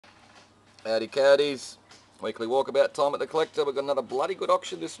Howdy cowdies. Weekly walkabout time at the collector. We've got another bloody good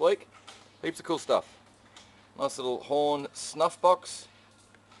auction this week. Heaps of cool stuff. Nice little horn snuff box.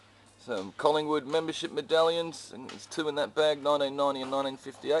 Some Collingwood membership medallions. And there's two in that bag, 1990 and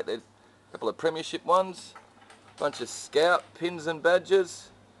 1958. They're a couple of premiership ones. Bunch of Scout pins and badges.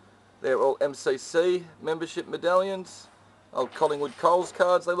 They're all MCC membership medallions. Old Collingwood Coles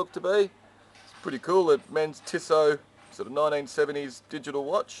cards they look to be. It's pretty cool. The men's Tissot sort of 1970s digital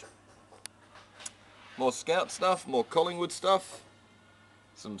watch. More Scout stuff, more Collingwood stuff.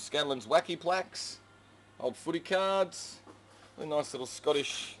 Some Scanlon's wacky plaques. Old footy cards. A nice little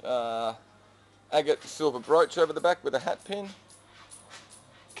Scottish agate silver brooch over the back with a hat pin.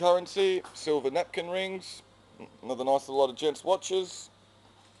 Currency, silver napkin rings. Another nice little lot of gents watches.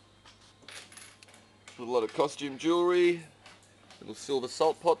 A lot of costume jewellery. Little silver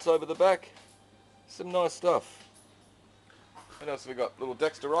salt pots over the back. Some nice stuff. What else have we got? Little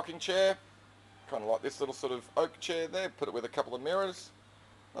Dexter rocking chair. Kind of like this little sort of oak chair there. Put it with a couple of mirrors.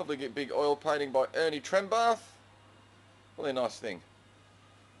 Lovely big oil painting by Ernie Trembath. Really nice thing.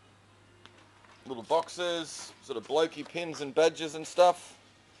 Little boxes, sort of blokey pins and badges and stuff.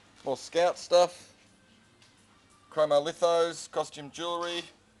 More Scout stuff. Chromolithos, costume jewellery.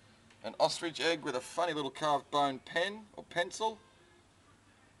 An ostrich egg with a funny little carved bone pen or pencil.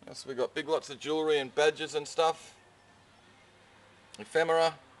 So we've got big lots of jewellery and badges and stuff.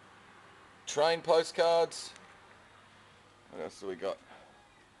 Ephemera. Train postcards. What else have we got?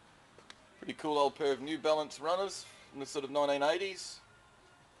 Pretty cool old pair of New Balance runners from the sort of 1980s.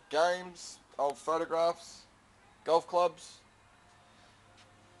 Games, old photographs, golf clubs,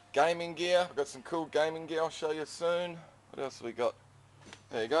 gaming gear. I've got some cool gaming gear I'll show you soon. What else have we got?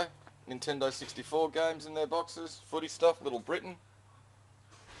 There you go. Nintendo 64 games in their boxes. Footy stuff, Little Britain.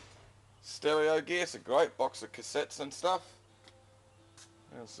 Stereo gear, it's a great box of cassettes and stuff.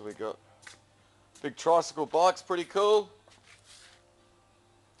 What else have we got? Big tricycle bikes, pretty cool.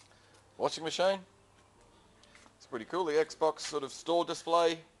 Washing machine. It's pretty cool. The Xbox sort of store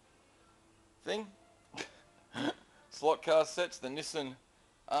display thing. Slot car sets. The Nissan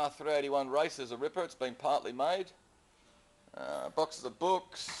R381 Racer is a ripper. It's been partly made. Boxes of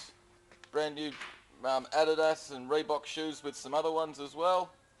books. Brand new Adidas and Reebok shoes with some other ones as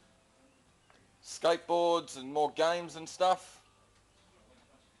well. Skateboards and more games and stuff.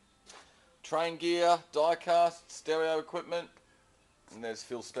 Train gear, die cast, stereo equipment. And there's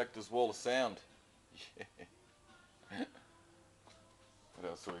Phil Spector's Wall of Sound. Yeah. What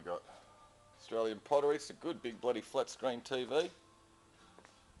else have we got? Australian pottery. It's a good big bloody flat screen TV.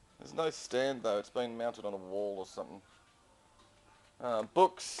 There's no stand though. It's been mounted on a wall or something.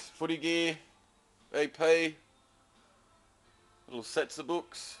 Books, footy gear, EP. Little sets of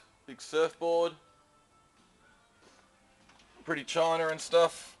books. Big surfboard. Pretty china and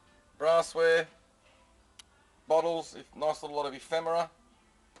stuff. Brassware. Bottles, nice little lot of ephemera,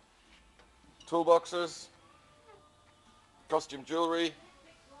 toolboxes, costume jewellery,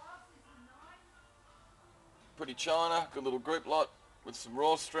 pretty china, good little group lot with some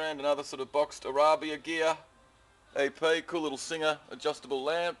raw strand and other sort of boxed Arabia gear, AP, cool little Singer adjustable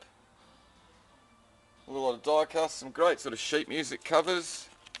lamp, a little lot of die cuts, some great sort of sheet music covers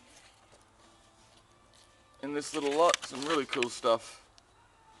in this little lot, some really cool stuff,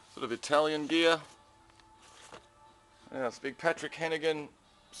 sort of Italian gear. Yeah, it's a big Patrick Hennigan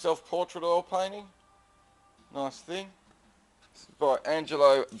self-portrait oil painting. Nice thing. This is by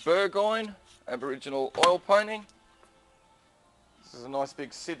Angelo Burgoyne, Aboriginal oil painting. This is a nice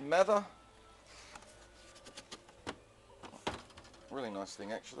big Sid Mather. Really nice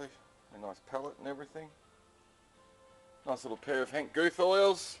thing actually. A nice palette and everything. Nice little pair of Hank Guth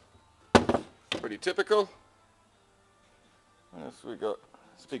oils. Pretty typical. What else have we got?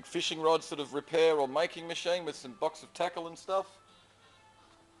 It's a big fishing rod sort of repair or making machine with some box of tackle and stuff.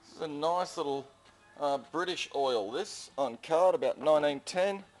 This is a nice little British oil, this, on card, about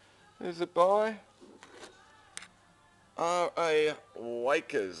 1910. Who's it by? R.A.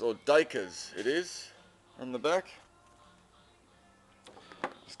 Wakers, or Dakers it is, on the back.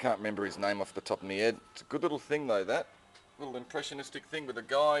 Just can't remember his name off the top of my head. It's a good little thing though, that. Little impressionistic thing with a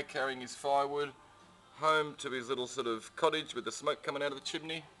guy carrying his firewood home to his little sort of cottage with the smoke coming out of the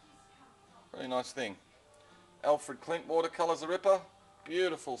chimney. Very nice thing. Alfred Clint watercolours a ripper.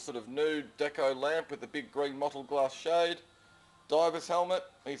 Beautiful sort of nude deco lamp with the big green mottled glass shade. Diver's helmet,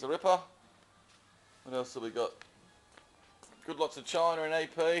 he's a ripper. What else have we got? Good lots of china and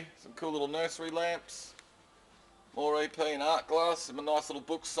AP. Some cool little nursery lamps. More AP and art glass. Some nice little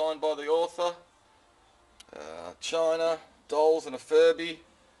books signed by the author. China, dolls and a Furby.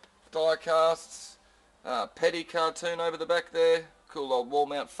 Die casts. Petty cartoon over the back there. Cool old wall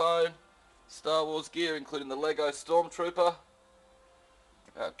mount phone. Star Wars gear, including the Lego Stormtrooper.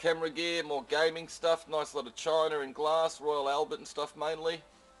 Camera gear, more gaming stuff, nice lot of china and glass, Royal Albert and stuff mainly.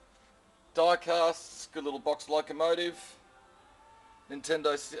 Die casts, good little box locomotive.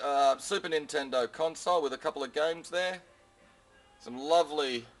 Nintendo, Super Nintendo console with a couple of games there. Some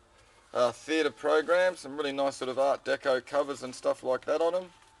lovely theatre programs, some really nice sort of Art Deco covers and stuff like that on them.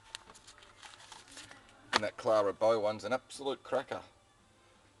 And that Clara Bow one's an absolute cracker.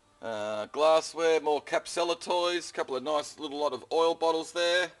 Glassware, more Capsella toys, couple of nice little lot of oil bottles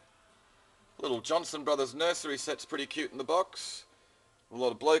there. Little Johnson Brothers nursery set's pretty cute in the box. A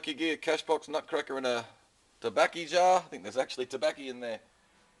lot of blokey gear, cash box, nutcracker and a tobacco jar. I think there's actually tobacco in there.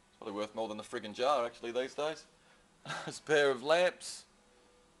 It's probably worth more than the friggin' jar actually these days. A pair of lamps.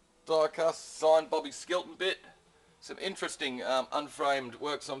 Die cast signed Bobby Skilton bit. Some interesting unframed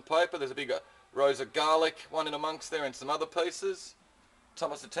works on paper. There's a big rose of garlic, one in amongst there and some other pieces.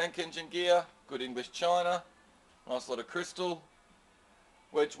 Thomas the Tank Engine gear, good English china, nice lot of crystal,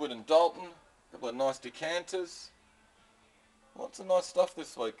 Wedgwood and Dalton, a couple of nice decanters. Lots of nice stuff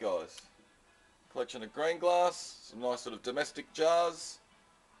this week, guys. Collection of green glass, some nice sort of domestic jars,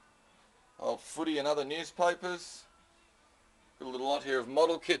 old footy and other newspapers. Got a little lot here of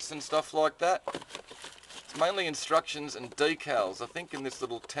model kits and stuff like that. It's mainly instructions and decals, I think, in this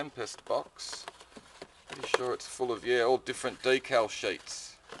little Tempest box. Pretty sure it's full of, yeah, all different decal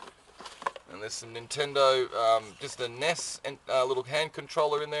sheets. And there's some Nintendo, just a NES and little hand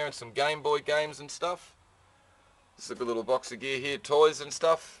controller in there and some Game Boy games and stuff. This is a good little box of gear here, toys and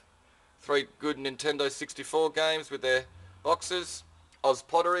stuff. 3 good Nintendo 64 games with their boxes. Oz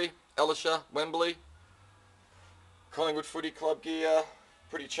Pottery, Elisha, Wembley. Collingwood Footy Club gear,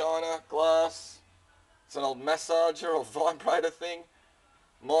 pretty china, glass. It's an old massager or vibrator thing.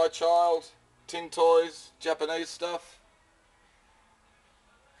 My Child. Tin toys, Japanese stuff.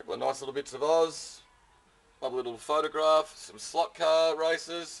 A couple of nice little bits of Oz. Lovely little photograph, some slot car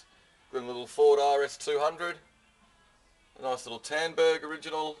races. Got a little Ford RS200. A nice little Tandberg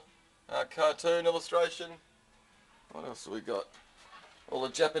original cartoon illustration. What else have we got? All the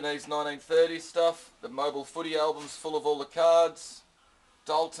Japanese 1930s stuff. The mobile footy albums full of all the cards.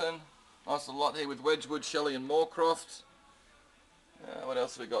 Dalton. Nice little lot here with Wedgwood, Shelley and Moorcroft. What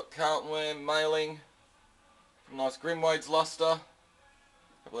else have we got? Carltonware, mailing, nice Grimwade's luster, a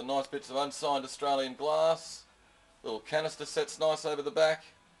couple of nice bits of unsigned Australian glass, little canister set's nice over the back.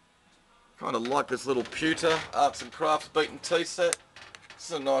 Kind of like this little pewter arts and crafts beaten tea set.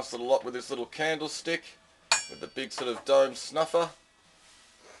 This is a nice little lot with this little candlestick with the big sort of dome snuffer.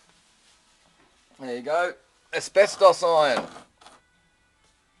 There you go. Asbestos iron.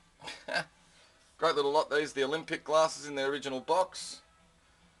 Great little lot, these, the Olympic glasses in their original box.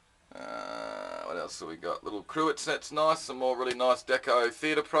 What else have we got? Little cruet sets, nice, some more really nice deco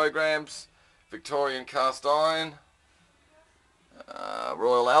theatre programs. Victorian cast iron.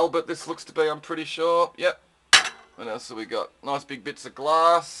 Royal Albert this looks to be, I'm pretty sure. Yep. What else have we got? Nice big bits of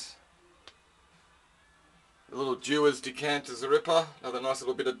glass. The little Dewar's decanter Zaripper. Another nice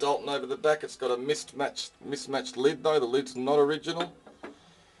little bit of Dalton over the back. It's got a mismatched lid though, the lid's not original.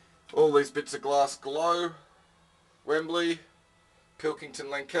 All these bits of glass glow. Wembley, Pilkington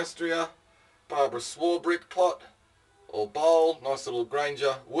Lancastria, Barbara Swarbrick pot, or bowl, nice little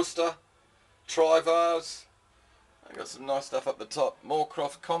Granger Worcester, Tri-Vars. I got some nice stuff up the top.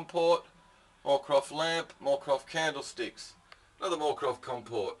 Moorcroft Comport, Moorcroft lamp, Moorcroft candlesticks, another Moorcroft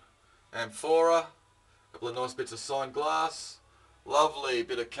Comport, Amphora, a couple of nice bits of signed glass, lovely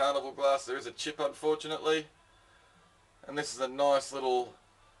bit of carnival glass. There is a chip unfortunately, and this is a nice little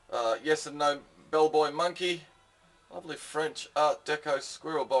Yes and No Bellboy Monkey. Lovely French Art Deco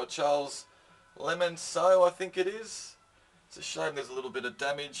squirrel by Charles Lemonceau, I think it is. It's a shame there's a little bit of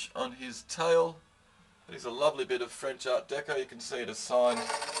damage on his tail. But he's a lovely bit of French Art Deco. You can see it assigned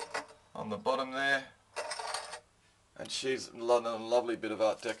on the bottom there. And she's a lovely bit of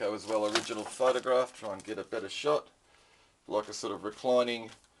Art Deco as well. Original photograph. Try and get a better shot. Like a sort of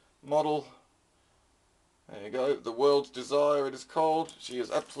reclining model. There you go, The World's Desire it is called. She is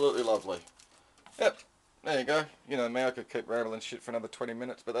absolutely lovely. Yep, there you go. You know me, I could keep rambling shit for another 20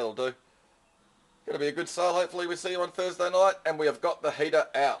 minutes, but that'll do. Gonna be a good sale, hopefully we see you on Thursday night, and we have got the heater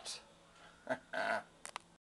out.